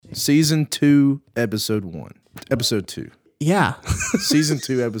Season 2, Episode 1. Episode 2. Yeah. Season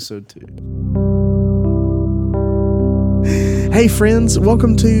 2, Episode 2. Hey, friends.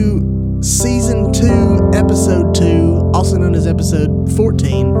 Welcome to Season 2, Episode 2, also known as Episode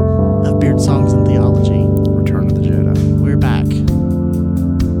 14 of Beard Songs and Theology. Return of the Jedi. We're back.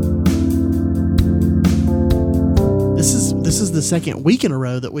 This is the second week in a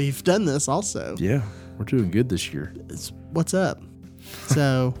row that we've done this also. Yeah, we're doing good this year. What's up?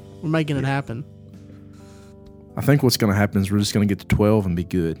 So, we're making it happen. I think what's going to happen is we're just going to get to 12 and be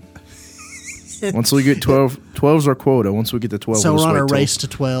good. Once we get 12, 12's our quota. Once we get to 12, So we'll we're on a just wait race to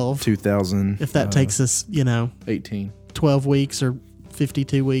 12. 2000. If that takes us, 18. 12 weeks or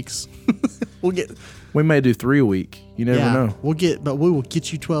 52 weeks, We may do 3 a week. You never know. But we will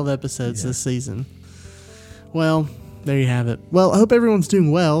get you 12 episodes this season. Well, there you have it. Well, I hope everyone's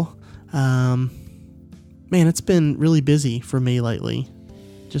doing well. Man, it's been really busy for me lately.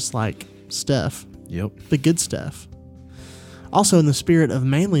 Just like stuff. Yep. The good stuff. Also, in the spirit of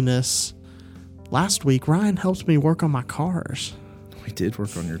manliness, last week, Ryan helped me work on my cars. We did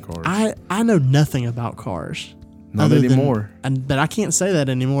work on your cars. I know nothing about cars. Not anymore. But I can't say that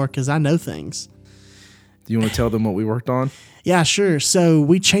anymore because I know things. Do you want to tell them what we worked on? Yeah, sure. So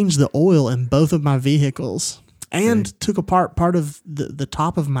we changed the oil in both of my vehicles and took apart part of the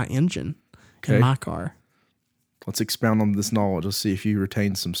top of my engine in my car. Let's expound on this knowledge. Let's see if you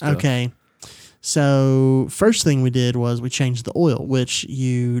retain some stuff. Okay. So first thing we did was we changed the oil, which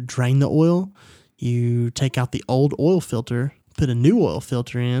you drain the oil, you take out the old oil filter, put a new oil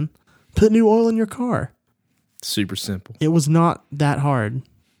filter in, put new oil in your car. Super simple. It was not that hard.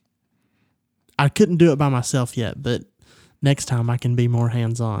 I couldn't do it by myself yet, but next time I can be more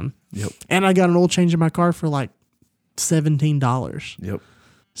hands-on. Yep. And I got an oil change in my car for like $17. Yep.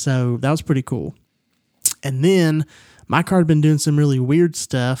 So that was pretty cool. And then my car had been doing some really weird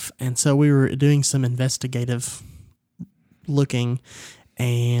stuff, and so we were doing some investigative looking,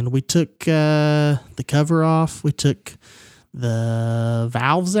 and we took the cover off. We took the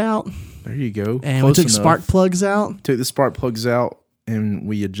valves out. There you go. And Close we took enough. spark plugs out. Took the spark plugs out, and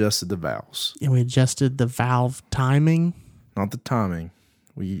we adjusted the valves. And we adjusted the valve timing. Not the timing.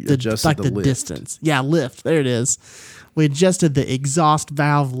 We adjusted the lift. Distance. Yeah, lift. There it is. We adjusted the exhaust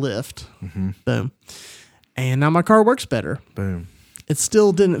valve lift. Mm-hmm. Boom. And now my car works better. Boom. It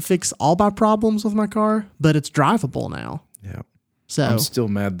still didn't fix all my problems with my car, but it's drivable now. Yeah. So I'm still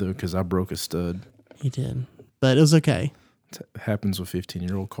mad, though, because I broke a stud. You did. But it was okay. It happens with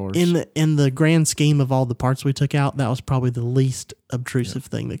 15-year-old cars. In the grand scheme of all the parts we took out, that was probably the least obtrusive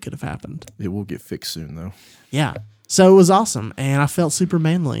thing that could have happened. It will get fixed soon, though. Yeah. So it was awesome, and I felt super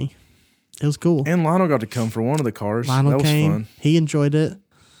manly. It was cool. And Lionel got to come for one of the cars. Lionel that was came. fun. He enjoyed it.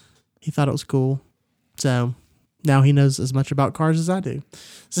 He thought it was cool. So now he knows as much about cars as I do.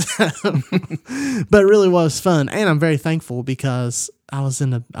 So, but it really was fun, and I'm very thankful because I was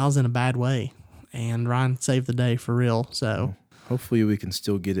in a bad way, and Ryan saved the day for real. So hopefully we can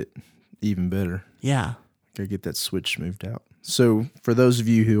still get it even better. Yeah. Gotta get that switch moved out. So for those of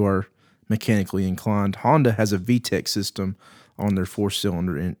you who are mechanically inclined, Honda has a VTEC system on their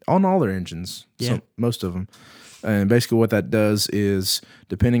 4-cylinder on all their engines. Yeah. Most of them. And basically what that does is,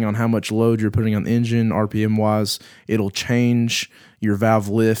 depending on how much load you're putting on the engine, RPM-wise, it'll change your valve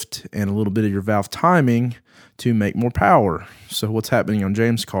lift and a little bit of your valve timing to make more power. So what's happening on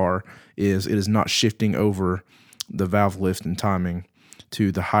James' car is it is not shifting over the valve lift and timing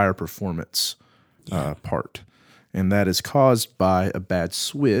to the higher performance part. And that is caused by a bad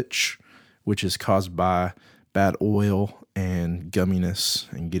switch, which is caused by bad oil and gumminess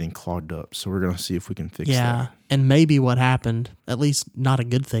and getting clogged up. So we're going to see if we can fix that. Yeah, and maybe what happened, at least not a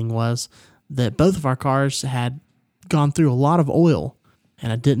good thing, was that both of our cars had gone through a lot of oil,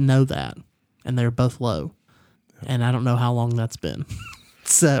 and I didn't know that, and they were both low, and I don't know how long that's been.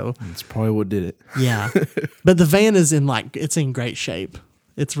 So that's probably what did it. Yeah, but the van is it's in great shape.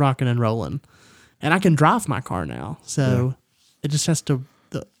 It's rocking and rolling, and I can drive my car now. So it just has to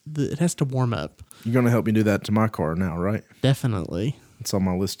it has to warm up. You're going to help me do that to my car now, right? Definitely. It's on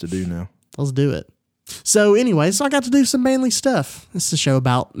my list to do now. Let's do it. So anyway, I got to do some manly stuff. This is a show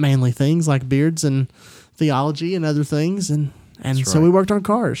about manly things like beards and theology and other things. And so we worked on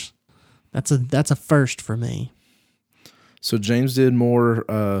cars. That's a first for me. So James did more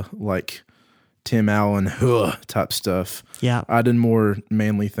like Tim Allen type stuff. Yeah. I did more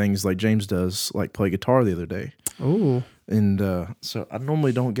manly things like James does, like play guitar the other day. Ooh. And so I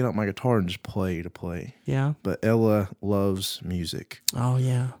normally don't get out my guitar and just play to play. Yeah. But Ella loves music. Oh,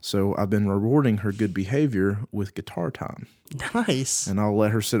 yeah. So I've been rewarding her good behavior with guitar time. Nice. And I'll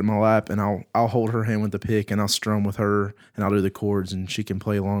let her sit in my lap, and I'll hold her hand with the pick, and I'll strum with her, and I'll do the chords, and she can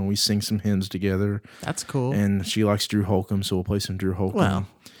play along. We sing some hymns together. That's cool. And she likes Drew Holcomb, so we'll play some Drew Holcomb. Well,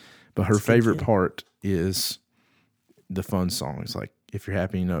 but her that's favorite good. part is the fun songs. Like, if you're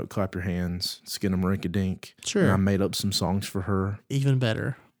happy, clap your hands, skin 'em rink-a-dink. Sure. And I made up some songs for her, Even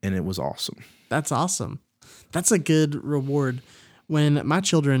better. and it was awesome. That's awesome. That's a good reward. When my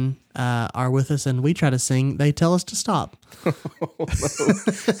children are with us and we try to sing, they tell us to stop.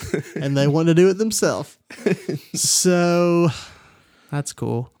 And they want to do it themselves. So that's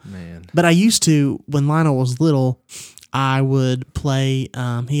cool. Man. But I used to, when Lionel was little, I would play,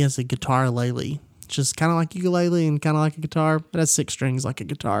 he has a guitar ukulele, just kind of like ukulele and kind of like a guitar, but has 6 strings like a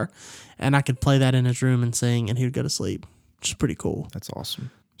guitar. And I could play that in his room and sing, and he would go to sleep, which is pretty cool. That's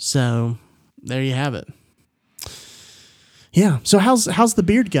awesome. So there you have it. Yeah. So how's the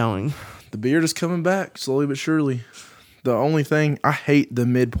beard going? The beard is coming back slowly but surely. The only thing, I hate the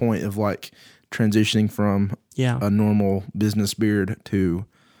midpoint of like transitioning from Yeah. a normal business beard to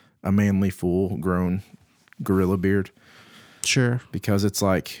a manly, full grown gorilla beard, Sure. because it's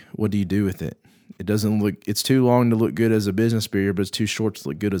like, what do you do with it? It doesn't look, it's too long to look good as a business beard, but it's too short to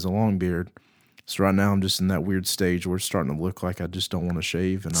look good as a long beard. So right now I'm just in that weird stage where it's starting to look like I just don't want to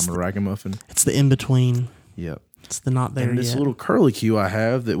shave, and I'm a ragamuffin. It's the in between. Yep. It's the not there And this yet. little curly Q I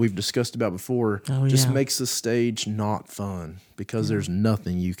have that we've discussed about before Oh, just yeah. makes the stage not fun because there's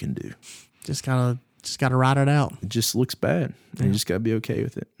nothing you can do. Just gotta ride it out. It just looks bad, and you just got to be okay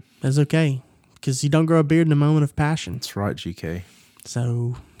with it. That's okay, because you don't grow a beard in a moment of passion. That's right, GK.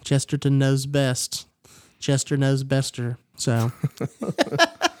 So Chesterton knows best. Chester knows bester. So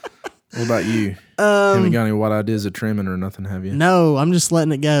What about you? Haven't got any white ideas of trimming or nothing, have you? no, I'm just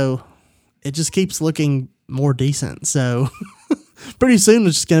letting it go. It just keeps looking more decent. So pretty soon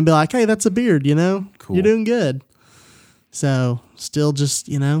it's just gonna be like, hey, that's a beard. Cool. You're doing good. So still just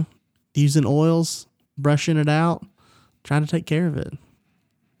using oils, brushing it out, trying to take care of it.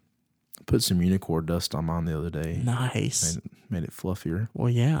 Put some unicorn dust on mine the other day. Nice. Made it fluffier. Well,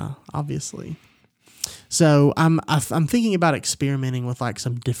 yeah, obviously. So I'm thinking about experimenting with like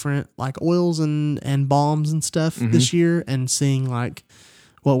some different like oils and balms and stuff this year, and seeing like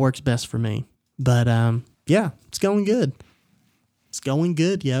what works best for me. But yeah, it's going good. It's going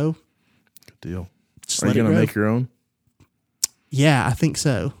good, yo. Good deal. Just Are you let it going to grow. make your own? Yeah, I think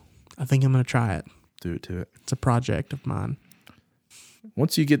so. I think I'm gonna try it. Do it to it. It's a project of mine.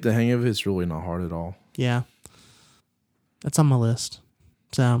 Once you get the hang of it, it's really not hard at all. Yeah, that's on my list.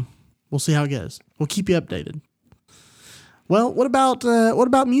 So we'll see how it goes. We'll keep you updated. Well, what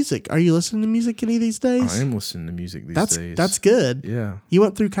about music? Are you listening to music any of these days? I am listening to music these days. That's good. Yeah. You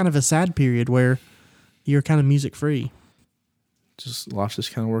went through kind of a sad period where you're kind of music free. Just life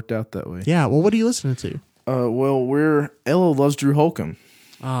just kind of worked out that way. Yeah. Well, what are you listening to? Well, Ella loves Drew Holcomb,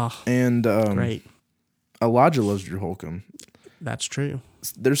 Oh, and great. Elijah loves Drew Holcomb. That's true.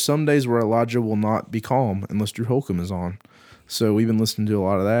 There's some days where Elijah will not be calm unless Drew Holcomb is on. So we've been listening to a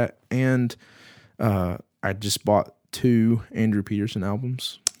lot of that. And I just bought 2 Andrew Peterson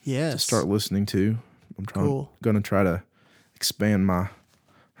albums Yes. to start listening to. I'm Cool. going to try to expand my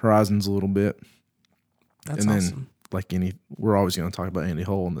horizons a little bit. That's and awesome. then, we're always going to talk about Andy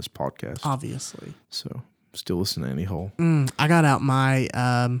Hull in this podcast. Obviously. So still listening to Andy Hull. I got out my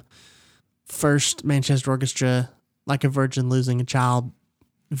first Manchester Orchestra, Like a Virgin Losing a Child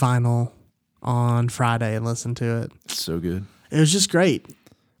vinyl on Friday and listened to it. It's so good. It was just great.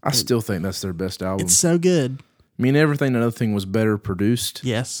 I still think that's their best album. It's so good. I mean, everything and other thing was better produced,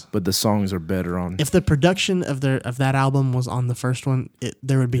 Yes. but the songs are better on. If the production of that album was on the first one,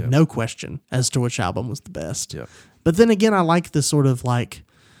 there would be no question as to which album was the best. Yeah. But then again, I like the sort of like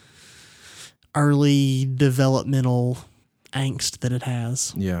early developmental angst that it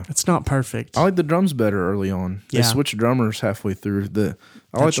has. Yeah. It's not perfect. I like the drums better early on. They Yeah. switched drummers halfway through. I like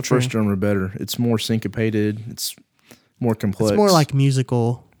That's the first true. drummer better. It's more syncopated. It's more complex. It's more like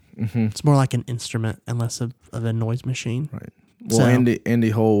musical. Mm-hmm. It's more like an instrument and less of a noise machine. Right. Well, So- Andy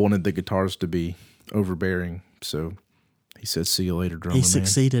Hull wanted the guitars to be overbearing, so he said, "See you later, drummer He man."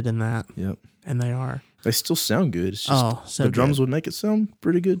 succeeded in that, Yep. and they are. They still sound good. It's just So the drums good. would make it sound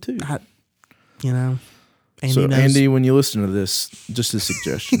pretty good too. Andy So knows. Andy, when you listen to this, just a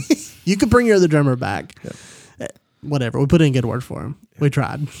suggestion. You could bring your other drummer back. Whatever. We put in a good word for him. We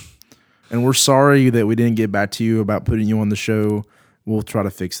tried. And we're sorry that we didn't get back to you about putting you on the show. We'll try to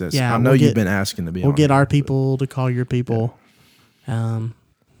fix this. Yeah, I know we'll you've get- been asking to be We'll on get here, our but- people to call your people.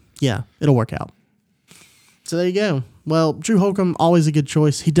 Yeah, it'll work out. So there you go. Well, Drew Holcomb, always a good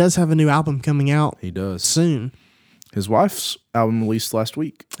choice. He does have a new album coming out He does. soon. His wife's album released last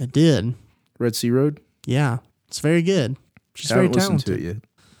week. It did. Red Sea Road. Yeah. It's very good. She's I very haven't listened talented. to it yet.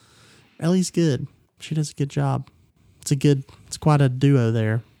 Ellie's good. She does a good job. It's quite a duo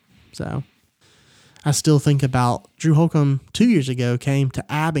there. So I still think about Drew Holcomb 2 years ago came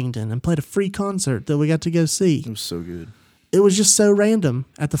to Abingdon and played a free concert that we got to go see. It was so good. It was just so random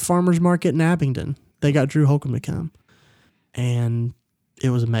at the farmer's market in Abingdon. They got Drew Holcomb to come. And it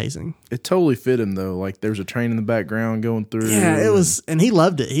was amazing. It totally fit him though. Like there was a train in the background going through. Yeah, it was, and he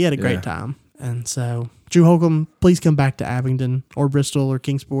loved it. He had a Yeah. great time. And so, Drew Holcomb, please come back to Abingdon or Bristol or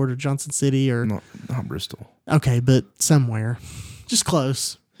Kingsport or Johnson City or Not Bristol. okay, but somewhere, just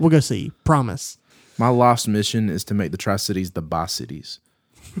close. We'll go see you. Promise. My life's mission is to make the Tri-Cities the Bi-Cities.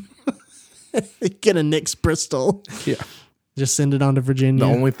 Get a Knicks Bristol. Yeah. Just send it on to Virginia.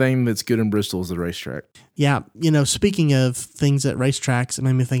 The only thing that's good in Bristol is the racetrack. Yeah, speaking of things at racetracks, it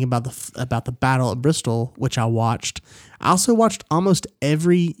made me think about the Battle at Bristol, which I watched. I also watched almost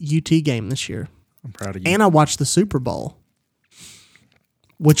every UT game this year, I'm proud of you. and I watched the Super Bowl,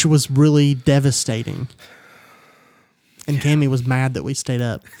 which was really devastating. And Cammie was mad that we stayed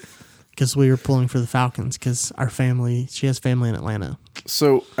up because we were pulling for the Falcons because she has family in Atlanta.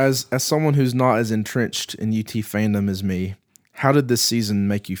 So, as someone who's not as entrenched in UT fandom as me, how did this season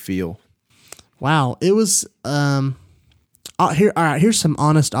make you feel? Wow, it was here's some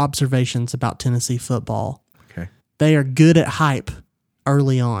honest observations about Tennessee football. Okay. They are good at hype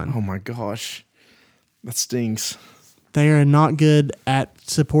early on. Oh my gosh. That stings. They are not good at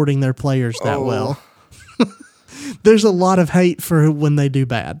supporting their players that Oh. well. There's a lot of hate for when they do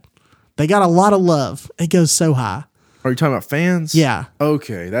bad. They got a lot of love. It goes so high. Are you talking about fans? Yeah.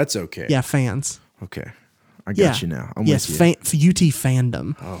 Okay, that's okay. Yeah, fans. Okay. I got you now. I'm yes, with you. UT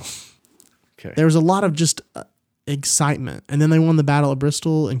fandom. Okay. There was a lot of just excitement. And then they won the Battle of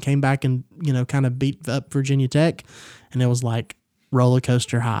Bristol and came back and, kind of beat up Virginia Tech. And it was like roller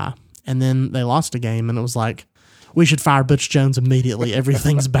coaster high. And then they lost a game and it was like, we should fire Butch Jones immediately.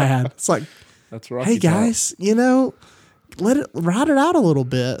 Everything's bad. It's like, That's right. hey guys, let it ride it out a little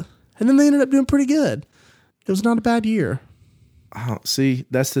bit. And then they ended up doing pretty good. It was not a bad year. See,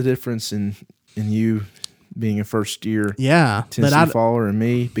 that's the difference in you being a first year Yeah. Tennessee follower and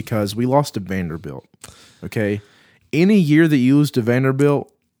me, because we lost to Vanderbilt. Okay. Any year that you lose to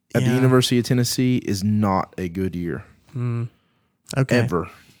Vanderbilt at the Yeah. University of Tennessee is not a good year. Okay. Ever.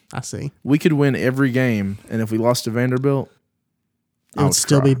 I see. We could win every game, and if we lost to Vanderbilt, It would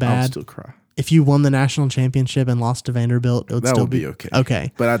still be I bad. would still cry. If you won the national championship and lost to Vanderbilt, it would That still would be okay.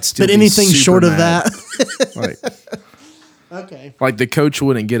 Okay. But I'd still But be anything super short of mad. that. Okay. Like the coach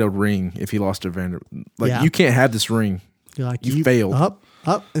wouldn't get a ring if he lost to Vanderbilt. Like Yeah. you can't have this ring. You're like, You failed. Up.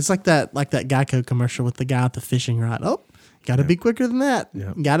 It's like that Geico commercial with the guy at the fishing rod. Oh, got to be quicker than that.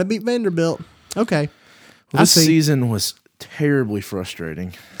 Yeah. Got to beat Vanderbilt. Okay. Well, this I see. season was terribly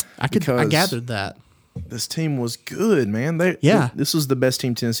frustrating. I because- gathered that. This team was good, man. This was the best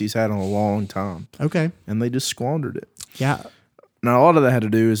team Tennessee's had in a long time, Okay. and they just squandered it. Yeah. Now, a lot of that had to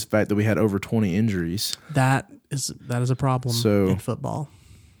do is the fact that we had over 20 injuries. That is a problem So- in football.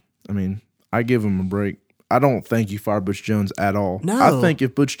 I mean, I give them a break. I don't think you fire Butch Jones at all. No. I think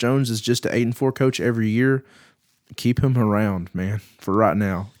if Butch Jones is just an 8-4 coach every year, keep him around, man, for right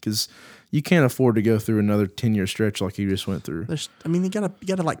now, because you can't afford to go through another 10-year stretch like he just went through. You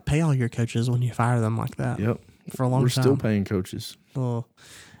gotta like pay all your coaches when you fire them like that. Yep. For a long We're time. still paying coaches. Well,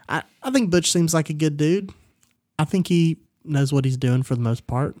 I think Butch seems like a good dude. I think he knows what he's doing for the most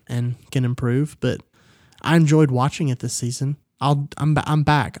part and can improve. But I enjoyed watching it this season. I'm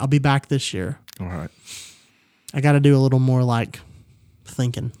back. I'll be back this year. All right. I got to do a little more like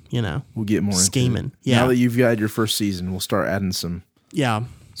thinking. We'll get more Scheming. into it. Yeah. Now that you've got your first season, we'll start adding some Yeah.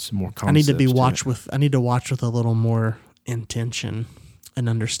 more concepts. I need to be it. watched with. I need to watch with a little more intention and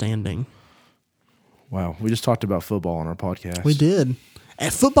understanding. Wow. We just talked about football on our podcast. We did.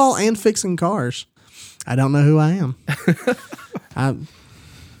 At football and fixing cars. I don't know who I am.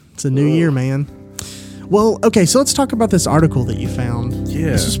 It's a new year, man. Well, okay, so let's talk about this article that you found.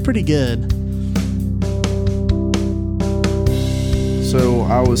 Yeah. This is pretty good. So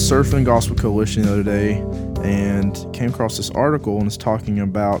I was surfing Gospel Coalition the other day and came across this article, and it's talking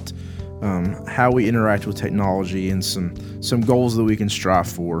about how we interact with technology and some goals that we can strive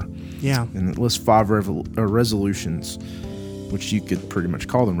for. Yeah. And it lists 5 resolutions, which you could pretty much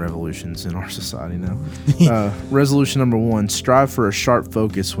call them revolutions in our society now. Resolution number 1, strive for a sharp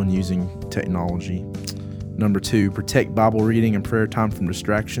focus when using technology. Number 2, protect Bible reading and prayer time from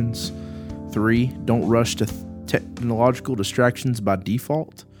distractions. 3, don't rush to technological distractions by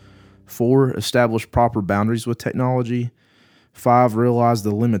default. 4, establish proper boundaries with technology. 5, realize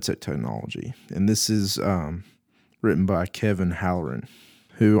the limits of technology. And this is written by Kevin Halloran,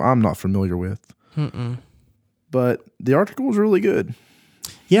 who I'm not familiar with. But the article was really good.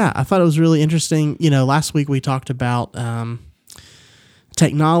 Yeah, I thought it was really interesting. Last week we talked about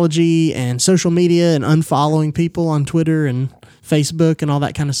technology and social media and unfollowing people on Twitter and Facebook and all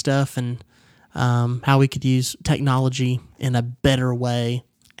that kind of stuff, and how we could use technology in a better way.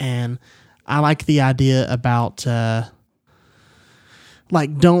 And I like the idea about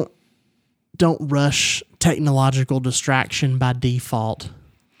don't rush technological distraction by default.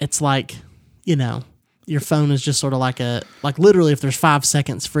 It's like, your phone is just sort of like literally if there's 5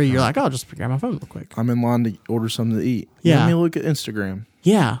 seconds free, you're like, oh, just grab my phone real quick. I'm in line to order something to eat. Yeah. Let me look at Instagram.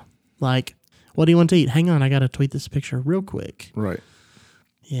 Yeah. Like, what do you want to eat? Hang on, I got to tweet this picture real quick. Right.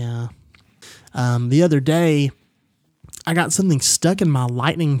 Yeah. The other day, I got something stuck in my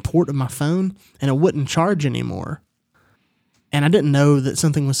lightning port of my phone and it wouldn't charge anymore. And I didn't know that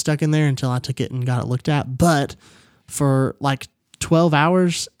something was stuck in there until I took it and got it looked at. But for like 12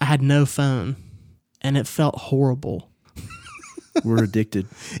 hours, I had no phone. And it felt horrible. We're addicted.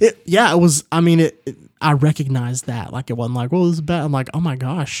 It was. I mean, I recognized that. Like, it wasn't like, well, this is bad. I'm like, oh my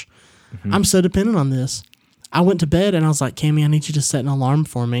gosh, I'm so dependent on this. I went to bed and I was like, Cammie, I need you to set an alarm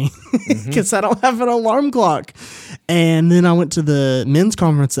for me because I don't have an alarm clock. And then I went to the men's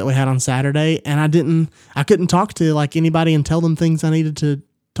conference that we had on Saturday, and I couldn't talk to like anybody and tell them things I needed to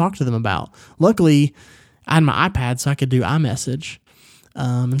talk to them about. Luckily, I had my iPad, so I could do iMessage.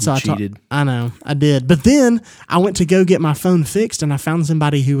 And so cheated. I know I did, but then I went to go get my phone fixed, and I found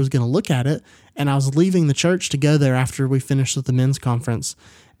somebody who was going to look at it. And I was leaving the church to go there after we finished with the men's conference,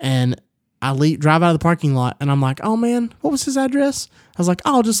 and I drive out of the parking lot, and I'm like, "Oh man, what was his address?" I was like,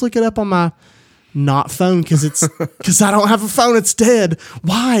 "Oh, I'll just look it up on my not phone because I don't have a phone. It's dead.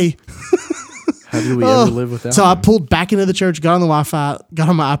 Why?" How did we ever live without? So I pulled back into the church, got on the Wi-Fi, got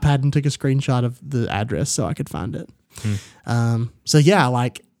on my iPad, and took a screenshot of the address so I could find it. So yeah,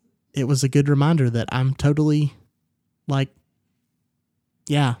 like, it was a good reminder that I'm totally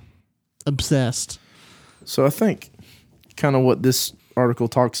obsessed. So I think kind of what this article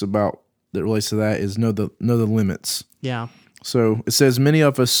talks about that relates to that is know the limits. Yeah. So it says many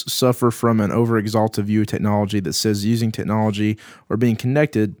of us suffer from an overexalted view of technology that says using technology or being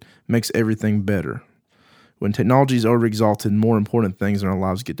connected makes everything better. When technology is overexalted, more important things in our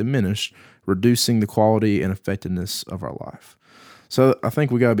lives get diminished, reducing the quality and effectiveness of our life. So I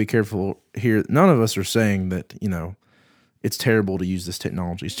think we got to be careful here. None of us are saying that, it's terrible to use this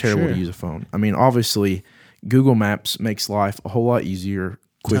technology. It's terrible to use a phone. I mean, obviously, Google Maps makes life a whole lot easier,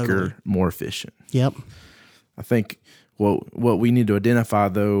 quicker, more efficient. Yep. I think what we need to identify,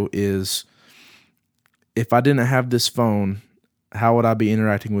 though, is if I didn't have this phone, how would I be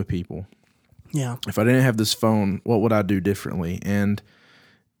interacting with people? Yeah. If I didn't have this phone, what would I do differently? And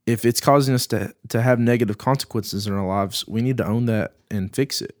if it's causing us to have negative consequences in our lives, we need to own that and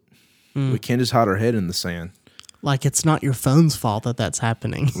fix it. We can't just hide our head in the sand. Like, it's not your phone's fault that that's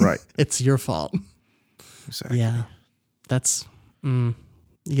happening. Right. It's your fault. Exactly. Yeah. That's, you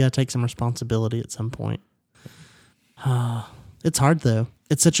got to take some responsibility at some point. It's hard, though.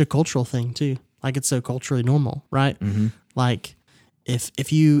 It's such a cultural thing, too. Like, it's so culturally normal, right? Mm-hmm. Like,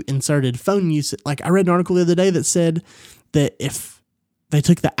 if you inserted phone use, like, I read an article the other day that said that if they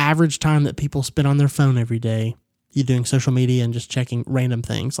took the average time that people spend on their phone every day, you doing social media and just checking random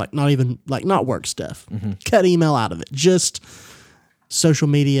things, like not work stuff, cut email out of it, just social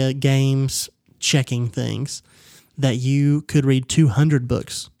media, games, checking things, that you could read 200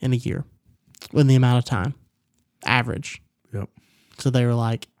 books in a year in the amount of time, average. Yep. So they were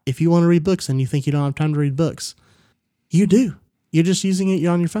like, if you want to read books and you think you don't have time to read books, you do. You're just using it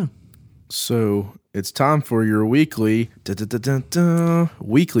on your phone. So it's time for your weekly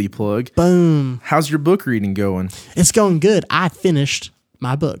plug. Boom. How's your book reading going? It's going good. I finished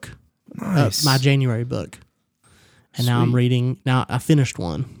my book, Nice. my January book. And now I'm reading. Now I finished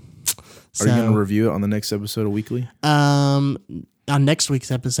one. Are you going to review it on the next episode of Weekly? On next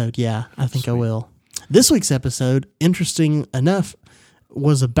week's episode, yeah, I think I will. This week's episode, interesting enough,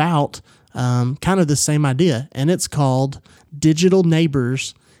 was about kind of the same idea, and it's called Digital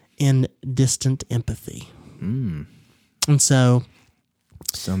Neighbors in Distant Empathy. And so...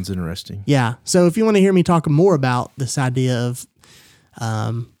 Sounds interesting. Yeah. So if you want to hear me talk more about this idea of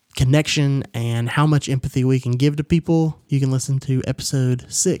connection and how much empathy we can give to people, you can listen to episode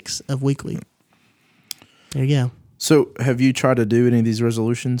 6 of Weekly. There you go. So have you tried to do any of these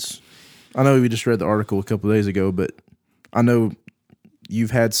resolutions? I know we just read the article a couple of days ago, but I know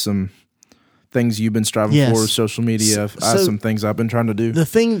you've had some things you've been striving Yes. for with social media. I have So- some things I've been trying to do. The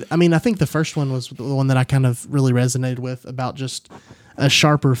thing, I mean, I think the first one was the one that I kind of really resonated with about just a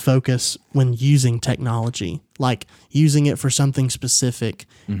sharper focus when using technology, like using it for something specific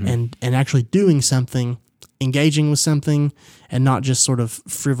and actually doing something, engaging with something, and not just sort of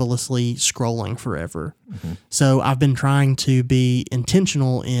frivolously scrolling forever. So I've been trying to be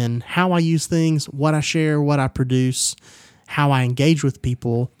intentional in how I use things, what I share, what I produce, how I engage with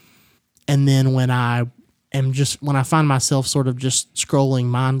people. And then when I find myself sort of just scrolling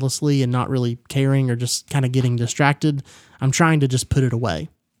mindlessly and not really caring or just kind of getting distracted, I'm trying to just put it away.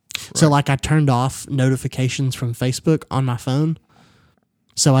 So like I turned off notifications from Facebook on my phone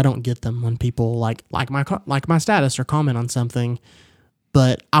so I don't get them when people like my status or comment on something,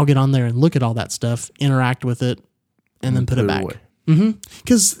 but I'll get on there and look at all that stuff, interact with it, and then put it back. away.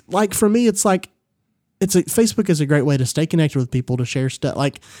 Because like for me, it's like Facebook is a great way to stay connected with people, to share stuff.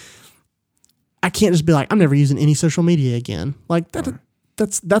 Like I can't just be like, I'm never using any social media again. Like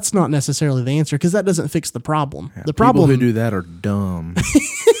that's not necessarily the answer, because that doesn't fix the problem. The problem, People who do that are dumb.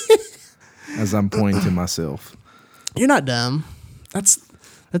 As I'm pointing to myself. you're not dumb. It's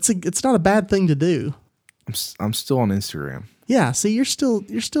not a bad thing to do. I'm still on Instagram. Yeah, see, you're still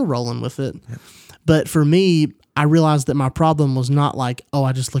rolling with it. Yeah. But for me, I realized that my problem was not like, oh,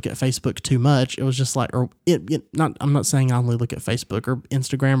 I just look at Facebook too much. It was just like, I'm not saying I only look at Facebook or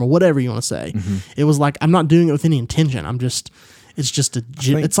Instagram or whatever you want to say. It was like, I'm not doing it with any intention.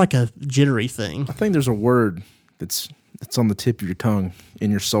 It's like a jittery thing. I think there's a word that's on the tip of your tongue,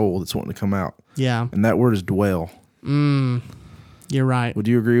 in your soul, that's wanting to come out. Yeah. And that word is dwell. You're right. Would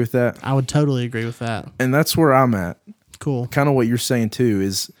you agree with that? I would totally agree with that. And that's where I'm at. Cool. Kind of what you're saying too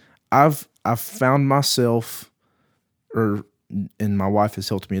is I've found myself, and my wife has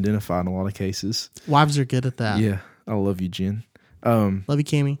helped me identify in a lot of cases. Wives are good at that. Yeah, I love you, Jen. Love you,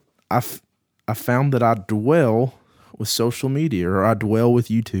 Cammy. I found that I dwell with social media, or I dwell with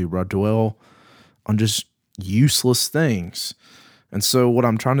YouTube, or I dwell on just useless things. And so what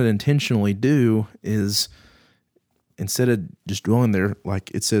I'm trying to intentionally do is, instead of just dwelling there, like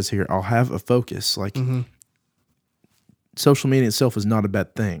it says here, I'll have a focus. Like social media itself is not a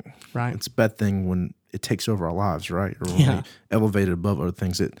bad thing. Right. It's a bad thing when it takes over our lives, right? Or when Yeah. we elevate it above other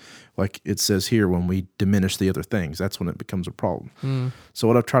things. Like it says here, when we diminish the other things, that's when it becomes a problem. So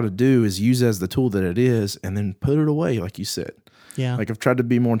what I've tried to do is use it as the tool that it is, and then put it away, like you said. Yeah. Like I've tried to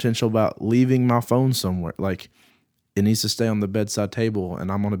be more intentional about leaving my phone somewhere. Like it needs to stay on the bedside table,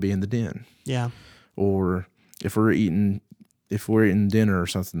 and I'm going to be in the den. Yeah. Or if we're eating dinner or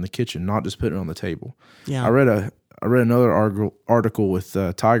something in the kitchen, not just put it on the table. Yeah. I read another article with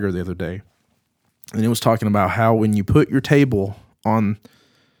Tiger the other day, and it was talking about how when you put your phone on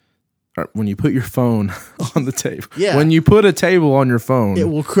the table, Yeah. when you put a table on your phone, It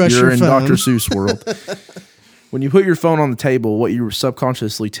will crush you're your in phone. Dr. Seuss world. When you put your phone on the table, what you're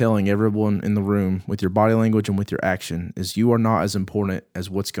subconsciously telling everyone in the room with your body language and with your action is you are not as important as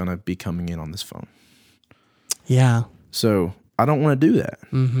what's going to be coming in on this phone. Yeah. So I don't want to do that.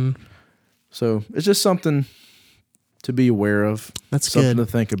 So it's just something to be aware of. That's something good.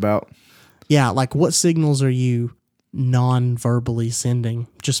 to think about. Yeah, like what signals are you non-verbally sending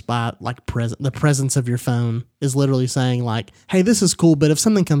just by like the presence of your phone is literally saying like, hey, this is cool, but if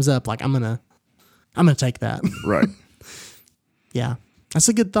something comes up, like I'm gonna take that. Right. Yeah, that's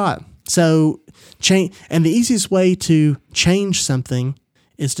a good thought. So change, and the easiest way to change something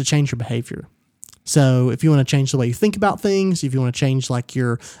is to change your behavior. So if you want to change the way you think about things, if you want to change like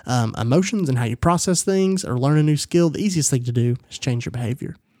your emotions and how you process things, or learn a new skill, the easiest thing to do is change your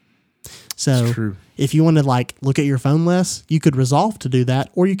behavior. So It's true. if you want to like look at your phone less, you could resolve to do that,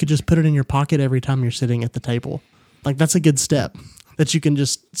 or you could just put it in your pocket every time you're sitting at the table. Like that's a good step that you can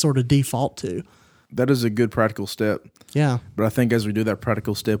just sort of default to. That is a good practical step. Yeah. But I think as we do that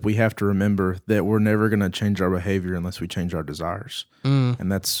practical step, we have to remember that we're never going to change our behavior unless we change our desires. And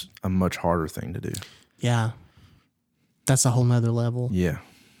that's a much harder thing to do. Yeah. That's a whole nother level. Yeah.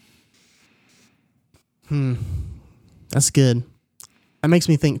 That's good. That makes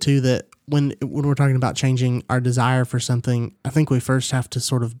me think too that when we're talking about changing our desire for something, I think we first have to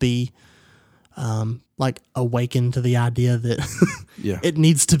sort of be like awakened to the idea that Yeah. it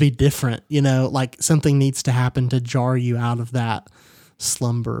needs to be different, like something needs to happen to jar you out of that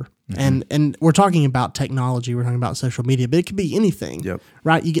slumber. And we're talking about technology, we're talking about social media, but it could be anything. Yep.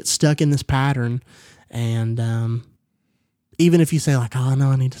 Right? You get stuck in this pattern, and even if you say like, oh no,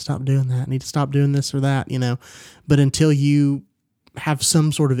 I need to stop doing that, I need to stop doing this or that, but until you have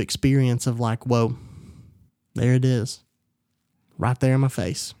some sort of experience of like, whoa, there it is, right there in my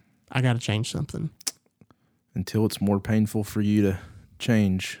face, I got to change something. Until it's more painful for you to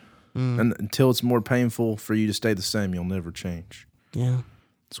change, And until it's more painful for you to stay the same, you'll never change. Yeah.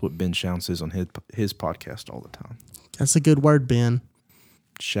 That's what Ben Shown says on his podcast all the time. That's a good word, Ben.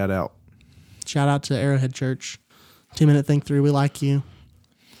 Shout out. Shout out to Arrowhead Church. 2 Minute Think Through. We like you.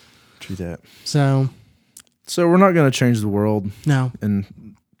 True that. So we're not going to change the world no.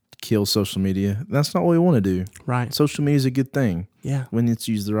 and kill social media. That's not what we want to do. Right. Social media is a good thing Yeah. when it's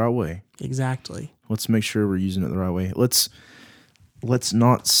used the right way. Exactly. Let's make sure we're using it the right way. Let's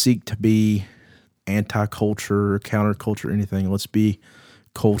not seek to be anti-culture or counter-culture or anything. Let's be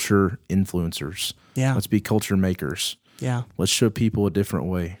culture influencers. Yeah. Let's be culture makers. Yeah. Let's show people a different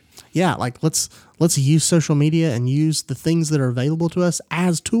way. Yeah, like let's use social media and use the things that are available to us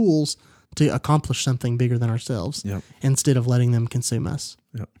as tools to accomplish something bigger than ourselves. Yep. Instead of letting them consume us.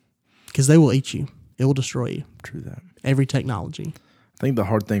 Yep. Because they will eat you. It will destroy you. True that. Every technology. I think the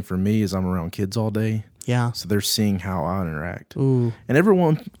hard thing for me is I'm around kids all day, Yeah. so they're seeing how I interact. Ooh. And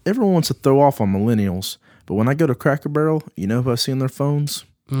everyone wants to throw off on millennials, but when I go to Cracker Barrel, you know who I see on their phones?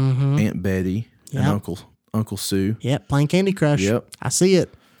 Mm-hmm. Aunt Betty and Yep. Uncle Sue. Yep. Playing Candy Crush. Yep. I see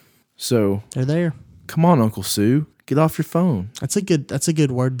it. So They're there. come on, Uncle Sue, get off your phone. That's a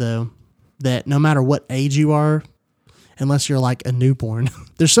good word though. That no matter what age you are, unless you're like a newborn,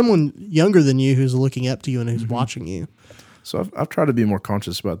 there's someone younger than you who's looking up to you and who's watching you. So I've tried to be more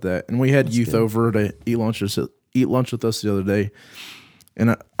conscious about that. And we had youth over to eat lunch with us the other day,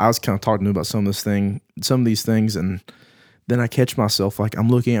 and I was kind of talking to them about some of these things, and then I catch myself like I'm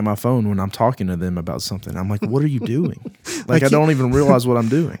looking at my phone when I'm talking to them about something. I'm like, what are you doing? Like I don't even realize what I'm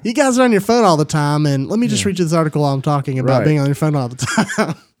doing. You guys are on your phone all the time, and let me just read you this article while I'm talking about Right. being on your phone all the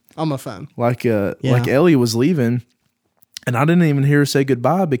time. On my phone. Like Ellie was leaving, and I didn't even hear her say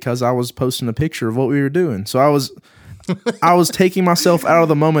goodbye because I was posting a picture of what we were doing. So I was taking myself out of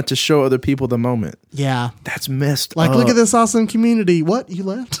the moment to show other people the moment. Yeah. That's messed Like, up. look at this awesome community. What? You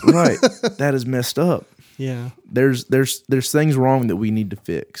left? Right. That is messed up. Yeah. There's things wrong that we need to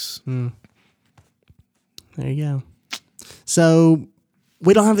fix. There you go. So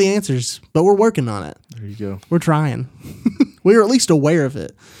we don't have the answers, but we're working on it. There you go. We're trying. We are at least aware of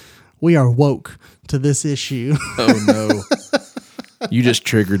it. We are woke to this issue. Oh no. You just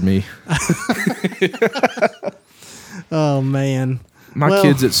triggered me. Oh man. My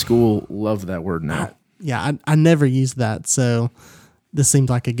kids at school love that word now. I never used that, so this seemed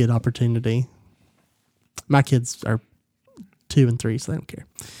like a good opportunity. My kids are 2 and 3, so they don't care.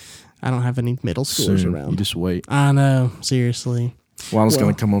 I don't have any middle schoolers Soon. around. You just wait. I know, seriously. Juana's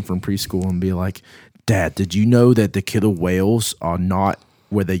going to come home from preschool and be like, Dad, did you know that the killer whales are not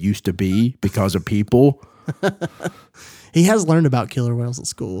where they used to be because of people? He has learned about killer whales at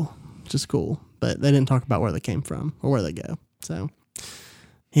school, which is cool, but they didn't talk about where they came from or where they go. So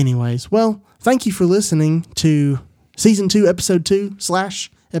anyways, well, thank you for listening to Season 2, Episode 2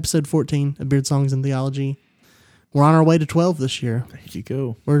 / Episode 14 of Beard Songs and Theology. We're on our way to 12 this year. There you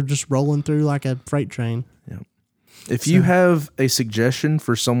go. We're just rolling through like a freight train. Yep. If you have a suggestion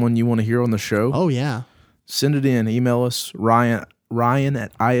for someone you want to hear on the show, Oh, yeah. send it in. Email us, Ryan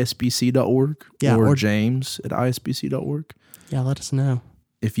at isbc.org or James at isbc.org. Yeah, let us know.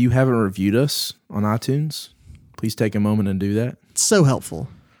 If you haven't reviewed us on iTunes, please take a moment and do that. It's so helpful.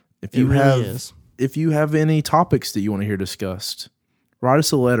 If you really is. If you have any topics that you want to hear discussed, write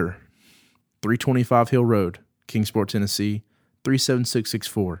us a letter. 325 Hill Road, Kingsport, Tennessee,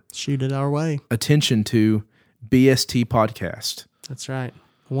 37664. Shoot it our way. Attention to BST Podcast. That's right.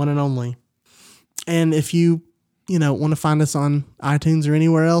 One and only. And if you want to find us on iTunes or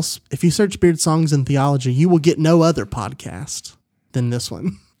anywhere else, if you search Beard Songs and Theology, you will get no other podcast than this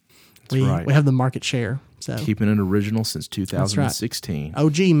one. That's right. We have the market share. So Keeping it original since 2016.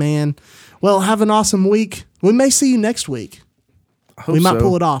 OG, man. Well, have an awesome week. We may see you next week. I hope We might so.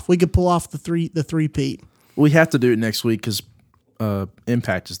 pull it off. We could pull off the three-peat. We have to do it next week because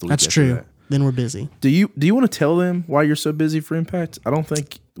Impact is the week That's after true. that. Then we're busy. Do you want to tell them why you're so busy for Impact? I don't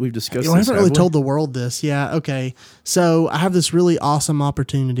think we've discussed I this. haven't really told the world this. Yeah, okay. So I have this really awesome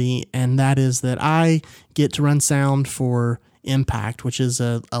opportunity, and that is that I get to run sound for Impact, which is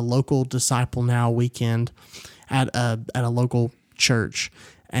a local Disciple Now weekend at a local church.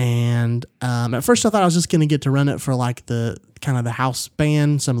 And at first I thought I was just going to get to run it for like the kind of the house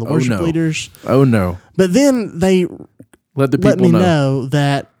band, some of the worship leaders. Oh, no. But then they Let the people let me know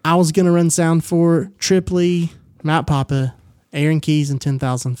that I was going to run sound for Tripley, Matt Papa, Aaron Keys, and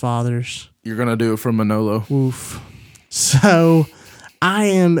 10,000 Fathers. You're going to do it from Manolo. Oof. So I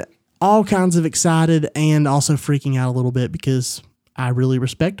am all kinds of excited and also freaking out a little bit because I really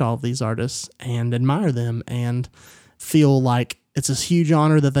respect all of these artists and admire them and feel like it's a huge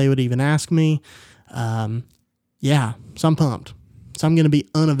honor that they would even ask me. So I'm pumped. So I'm going to be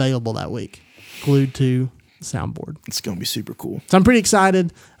unavailable that week, glued to the soundboard. It's going to be super cool. So I'm pretty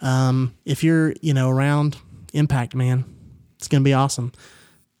excited. If you're, around Impact, man, it's going to be awesome.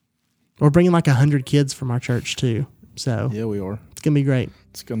 We're bringing like 100 kids from our church too. So Yeah, we are. it's going to be great.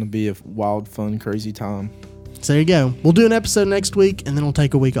 It's going to be a wild, fun, crazy time. So there you go. We'll do an episode next week and then we'll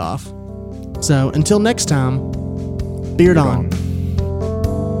take a week off. So until next time, beard on.